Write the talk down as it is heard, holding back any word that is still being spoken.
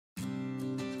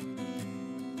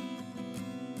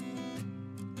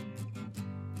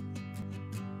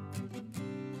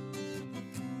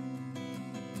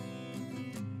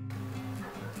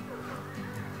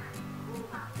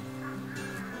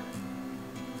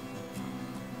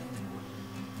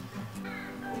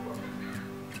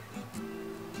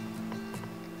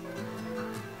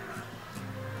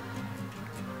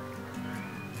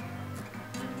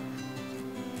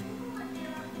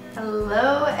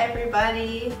Hello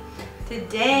everybody!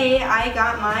 Today I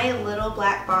got my little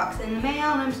black box in the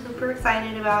mail and I'm super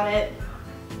excited about it.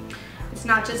 It's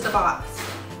not just a box.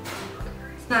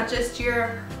 It's not just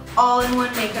your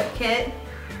all-in-one makeup kit.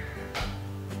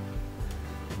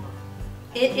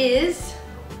 It is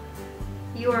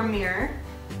your mirror.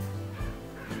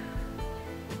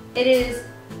 It is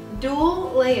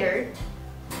dual layered.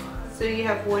 So you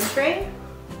have one tray,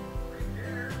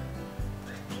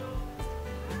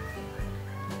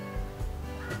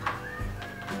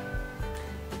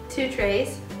 two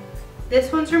trays.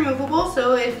 This one's removable,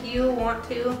 so if you want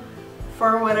to,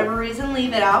 for whatever reason,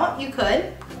 leave it out, you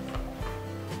could.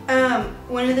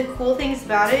 One of the cool things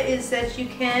about it is that you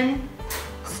can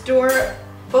store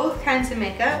both kinds of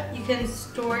makeup. You can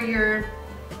store your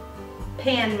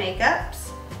pan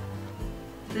makeups.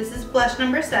 This is blush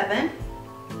number 7.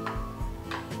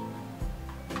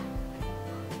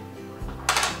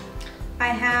 I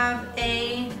have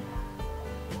a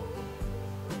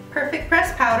Perfect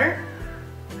Press powder.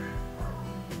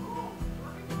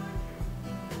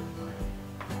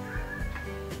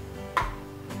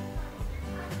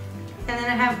 And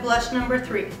then I have blush number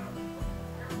 3.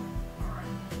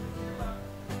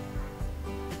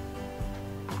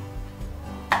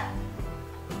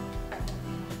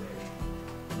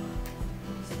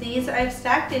 So these I've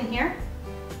stacked in here.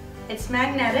 It's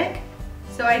magnetic,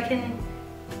 so I can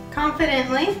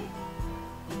confidently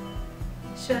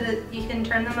show that you can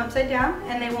turn them upside down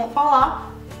and they won't fall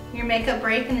off. Your makeup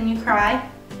break and then you cry.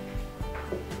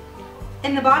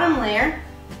 In the bottom layer,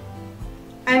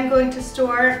 I'm going to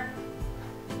store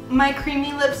my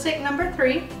creamy lipstick number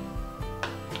 3,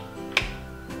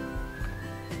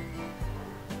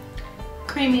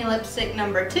 creamy lipstick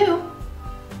number 2,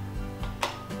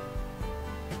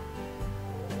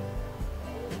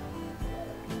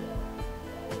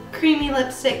 creamy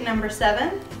lipstick number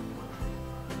 7,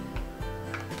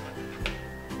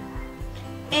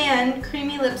 and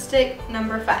creamy lipstick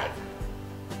number 5.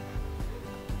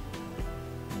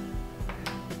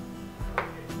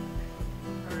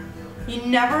 You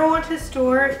never want to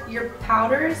store your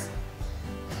powders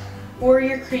or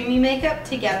your creamy makeup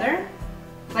together,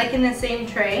 like in the same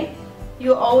tray.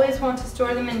 You always want to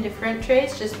store them in different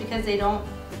trays just because they don't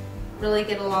really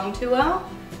get along too well.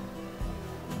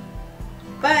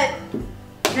 But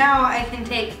now I can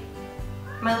take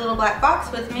my little black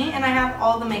box with me and I have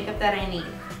all the makeup that I need.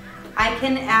 I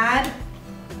can add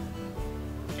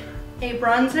a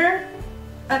bronzer,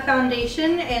 a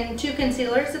foundation, and 2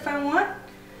 concealers if I want.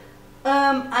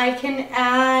 I can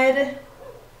add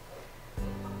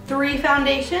 3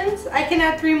 foundations. I can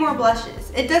add 3 more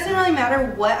blushes. It doesn't really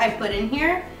matter what I put in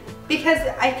here because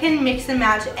I can mix and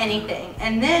match anything.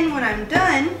 And then when I'm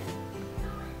done,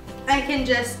 I can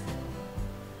just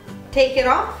take it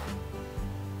off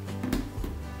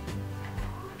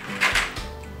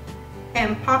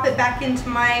and pop it back into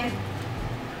my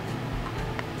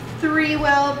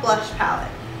 3-well blush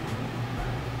palette.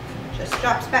 Just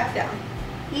drops back down.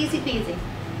 Easy peasy.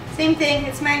 Same thing,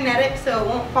 it's magnetic so it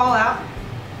won't fall out.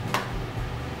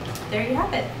 There you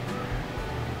have it.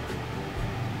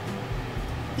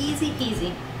 Easy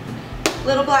peasy.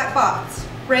 Little black box.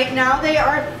 Right now they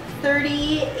are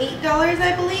 $38,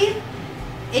 I believe.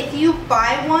 If you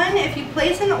buy one, if you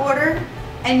place an order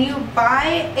and you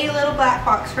buy a little black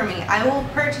box for me, I will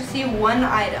purchase you one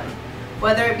item.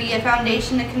 Whether it be a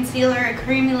foundation, a concealer, a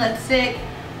creamy lipstick,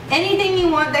 anything you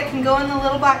want that can go in the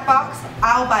little black box,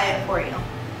 I'll buy it for you.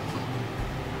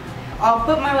 I'll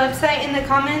put my website in the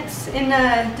comments, in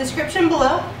the description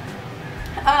below.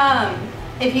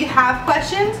 If you have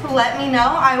questions, let me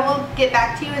know. I will get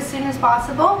back to you as soon as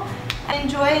possible.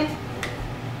 Enjoy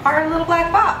our little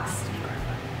black box.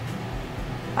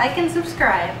 Like and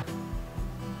subscribe.